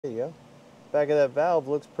There you go. Back of that valve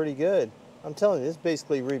looks pretty good. I'm telling you, it's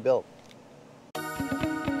basically rebuilt.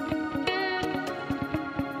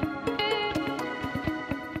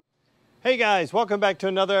 Hey guys, welcome back to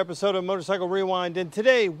another episode of Motorcycle Rewind, and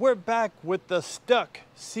today we're back with the stuck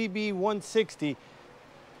CB160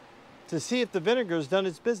 to see if the Vinegar's done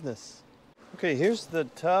its business. Okay, here's the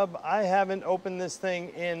tub. I haven't opened this thing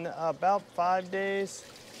in about 5 days.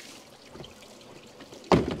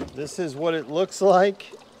 This is what it looks like.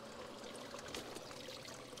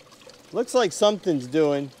 Looks like something's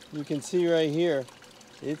doing. You can see right here,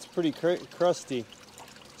 it's pretty crusty.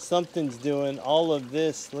 Something's doing all of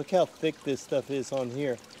this. Look how thick this stuff is on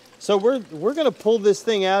here. So we're gonna pull this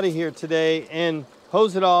thing out of here today and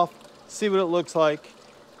hose it off, see what it looks like.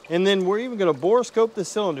 And then we're even gonna bore scope the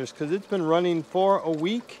cylinders because it's been running for a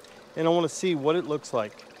week and I wanna see what it looks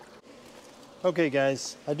like. Okay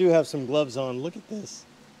guys, I do have some gloves on. Look at this.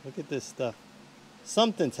 Look at this stuff.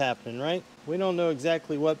 Something's happening, right? We don't know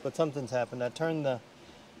exactly what, but something's happened. I turned the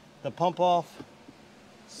pump off,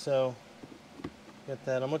 so get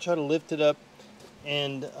that. I'm gonna try to lift it up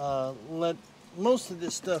and let most of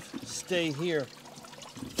this stuff stay here.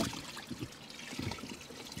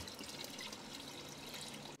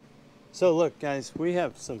 So look guys, we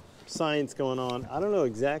have some science going on. I don't know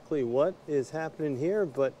exactly what is happening here,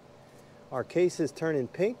 but our case is turning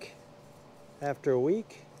pink after a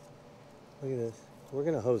week. Look at this. We're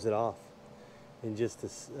gonna hose it off in just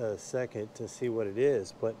a second to see what it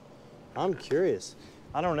is, but I'm curious.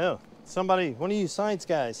 I don't know. Somebody, one of you science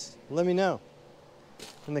guys, let me know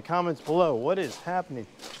in the comments below what is happening.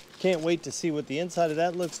 Can't wait to see what the inside of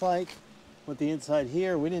that looks like, what the inside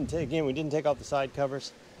here. We didn't take off the side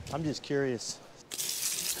covers. I'm just curious.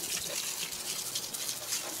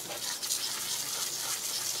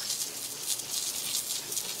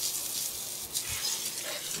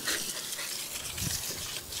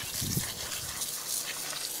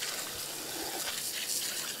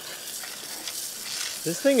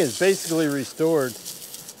 This thing is basically restored.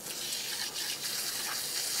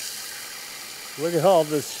 Look at all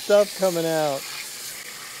this stuff coming out.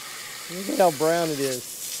 Look at how brown it is.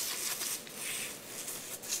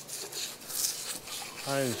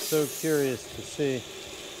 I am so curious to see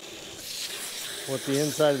what the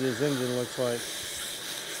inside of this engine looks like.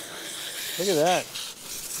 Look at that.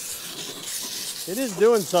 It is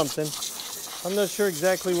doing something. I'm not sure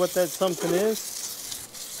exactly what that something is.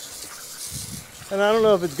 And I don't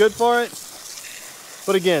know if it's good for it,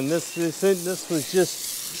 but again, this was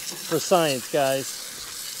just for science,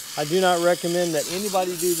 guys. I do not recommend that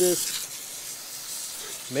anybody do this.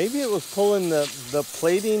 Maybe it was pulling the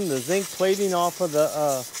plating, the zinc plating off of the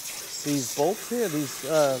these bolts here, these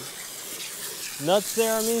nuts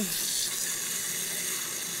there. I mean,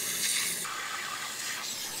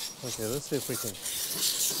 okay, let's see if we can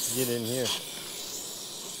get in here. Let's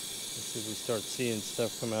see if we start seeing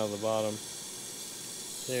stuff come out of the bottom.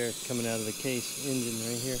 There, it's coming out of the case engine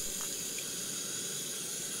right here.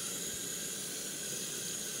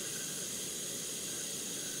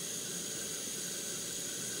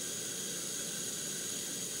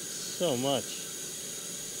 So much.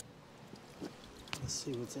 Let's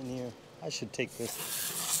see what's in here. I should take this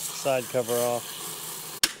side cover off.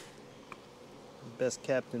 Best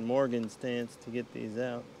Captain Morgan stance to get these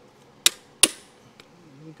out.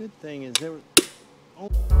 The good thing is there was... Oh.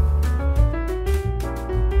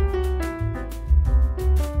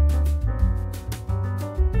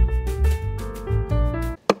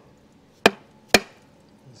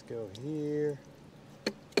 Go here.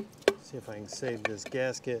 See if I can save this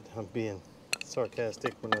gasket. I'm being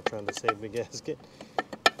sarcastic. We're not trying to save the gasket.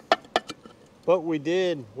 But we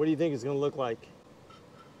did. What do you think it's going to look like?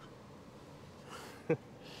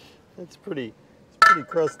 It's pretty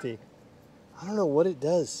crusty. I don't know what it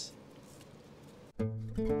does.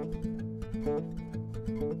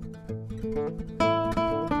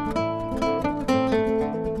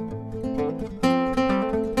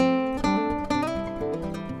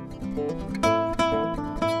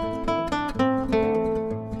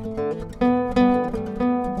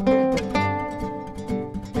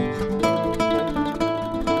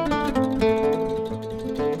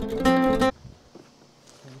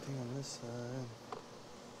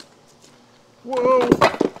 Whoa!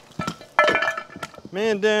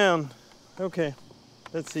 Man down. Okay,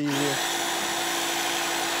 let's see here.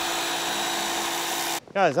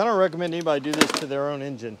 Guys, I don't recommend anybody do this to their own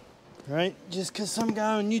engine, right? Just because some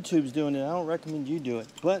guy on YouTube's doing it, I don't recommend you do it.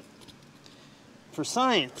 But for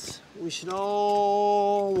science, we should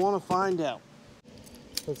all want to find out.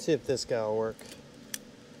 Let's see if this guy will work.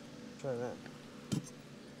 Try that.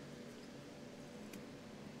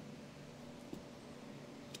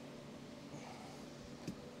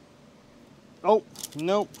 Oh,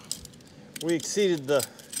 nope. We exceeded the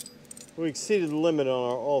limit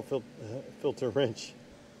on our oil filter wrench.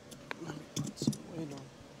 Let's wait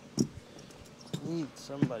on. Need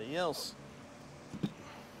somebody else.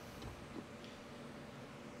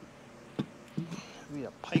 Need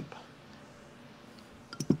a pipe.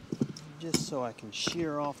 Just so I can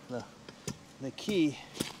shear off the key.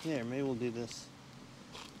 There, maybe we'll do this.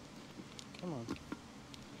 Come on.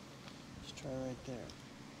 Let's try right there.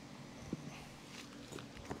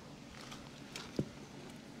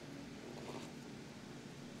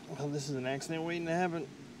 Well, this is an accident waiting to happen.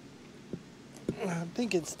 I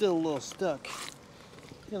think it's still a little stuck.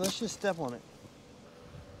 Yeah, let's just step on it.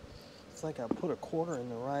 It's like I put a quarter in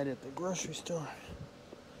the ride at the grocery store.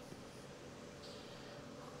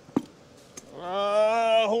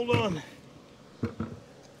 Hold on. I'm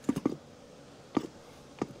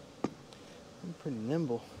pretty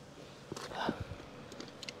nimble.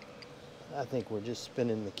 I think we're just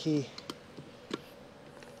spinning the key.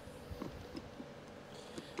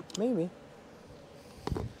 Maybe.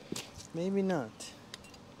 Maybe not.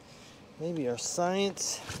 Maybe our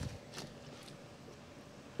science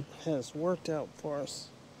has worked out for us.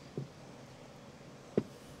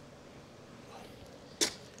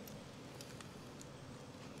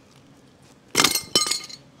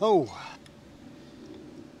 Oh!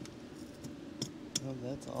 Oh,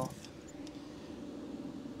 that's off.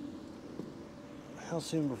 How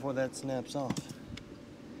soon before that snaps off?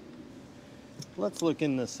 Let's look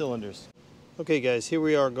in the cylinders. Okay guys, here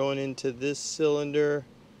we are going into this cylinder.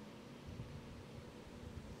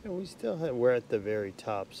 And we're at the very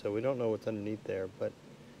top, so we don't know what's underneath there, but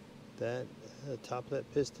the top of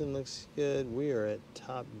that piston looks good. We are at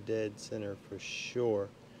top dead center for sure.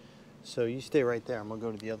 So you stay right there. I'm gonna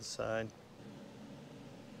go to the other side.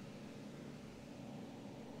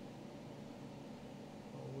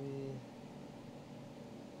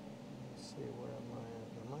 Let's see, where am I at?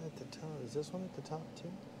 Am I at the top? Is this one at the top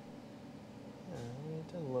too? Yeah, I mean,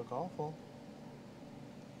 it doesn't look awful.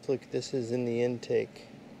 Look, this is in the intake.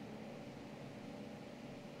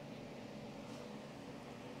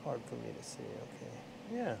 Hard for me to see, okay.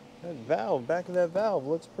 Yeah, that valve, back of that valve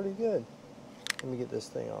looks pretty good. Let me get this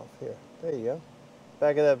thing off here. There you go.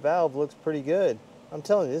 Back of that valve looks pretty good. I'm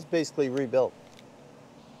telling you, it's basically rebuilt.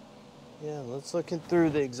 Yeah, let's look through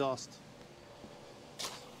the exhaust.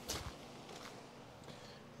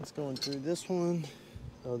 Let's go in through this one.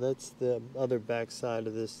 Oh, that's the other back side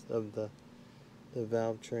of this, of the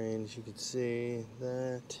valve train. As you can see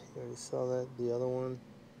that. You already saw that. The other one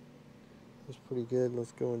was pretty good.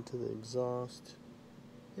 Let's go into the exhaust.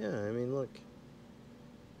 Yeah, I mean, look.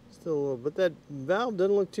 Still a little, but that valve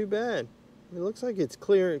doesn't look too bad. It looks like it's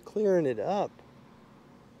clearing it up.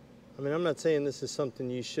 I mean, I'm not saying this is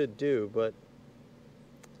something you should do, but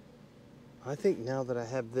I think now that I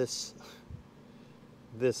have this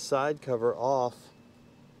side cover off,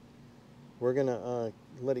 we're gonna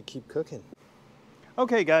let it keep cooking.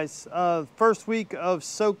 Okay guys, first week of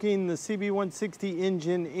soaking the CB160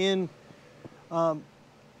 engine in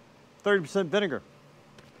 30% vinegar.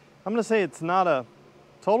 I'm gonna say it's not a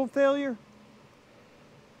total failure.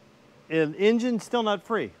 An engine's still not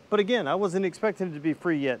free. But again, I wasn't expecting it to be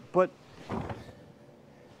free yet, but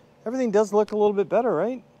everything does look a little bit better,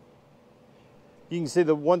 right? You can see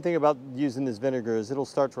the one thing about using this vinegar is it'll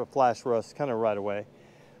start to flash rust kind of right away.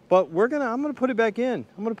 But I'm gonna put it back in.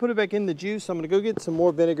 I'm gonna put it back in the juice. I'm gonna go get some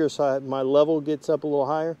more vinegar so my level gets up a little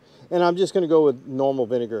higher. And I'm just gonna go with normal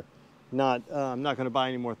vinegar. I'm not gonna buy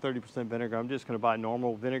any more 30% vinegar. I'm just gonna buy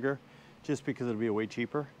normal vinegar just because it'll be way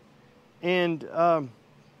cheaper. And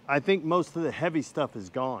I think most of the heavy stuff is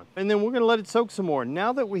gone. And then we're gonna let it soak some more.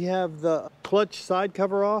 Now that we have the clutch side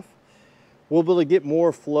cover off, we'll be able to get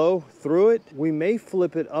more flow through it. We may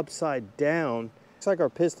flip it upside down. Looks like our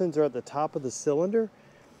pistons are at the top of the cylinder.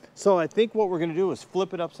 So I think what we're gonna do is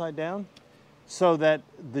flip it upside down so that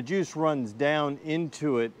the juice runs down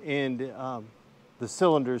into it and the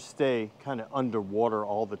cylinders stay kind of underwater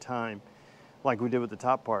all the time, like we did with the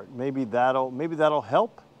top part. Maybe that'll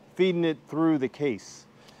help feeding it through the case.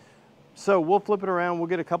 So we'll flip it around. We'll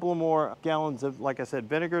get a couple of more gallons of, like I said,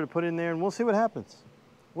 vinegar to put in there, and we'll see what happens.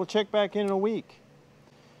 We'll check back in a week.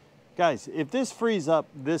 Guys, if this frees up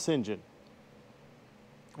this engine,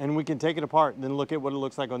 and we can take it apart and then look at what it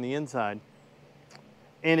looks like on the inside,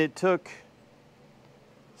 and it took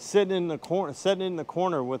sitting in the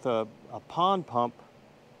corner with a pond pump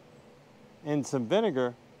and some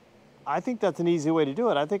vinegar, I think that's an easy way to do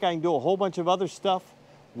it. I think I can do a whole bunch of other stuff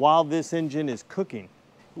while this engine is cooking.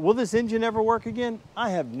 Will this engine ever work again?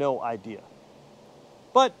 I have no idea.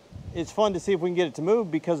 But it's fun to see if we can get it to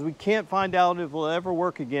move, because we can't find out if it will ever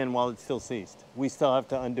work again while it's still seized. We still have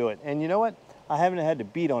to undo it. And you know what? I haven't had to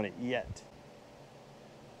beat on it yet.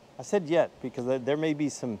 I said yet because there may be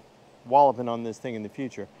some walloping on this thing in the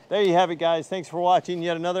future. There you have it, guys. Thanks for watching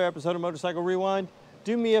yet another episode of Motorcycle Rewind.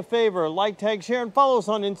 Do me a favor, like, tag, share, and follow us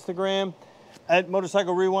on Instagram at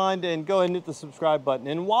Motorcycle Rewind, and go ahead and hit the subscribe button.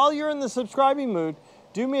 And while you're in the subscribing mood,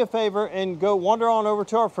 do me a favor and go wander on over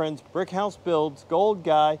to our friends, Brick House Builds, Gold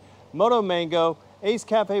Guy, Moto Mango, Ace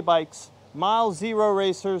Cafe Bikes, Mile Zero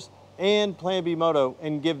Racers, and Plan B Moto,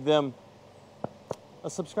 and give them a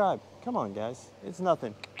subscribe. Come on, guys. It's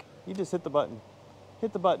nothing. You just hit the button.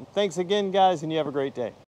 Hit the button. Thanks again, guys, and you have a great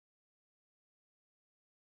day.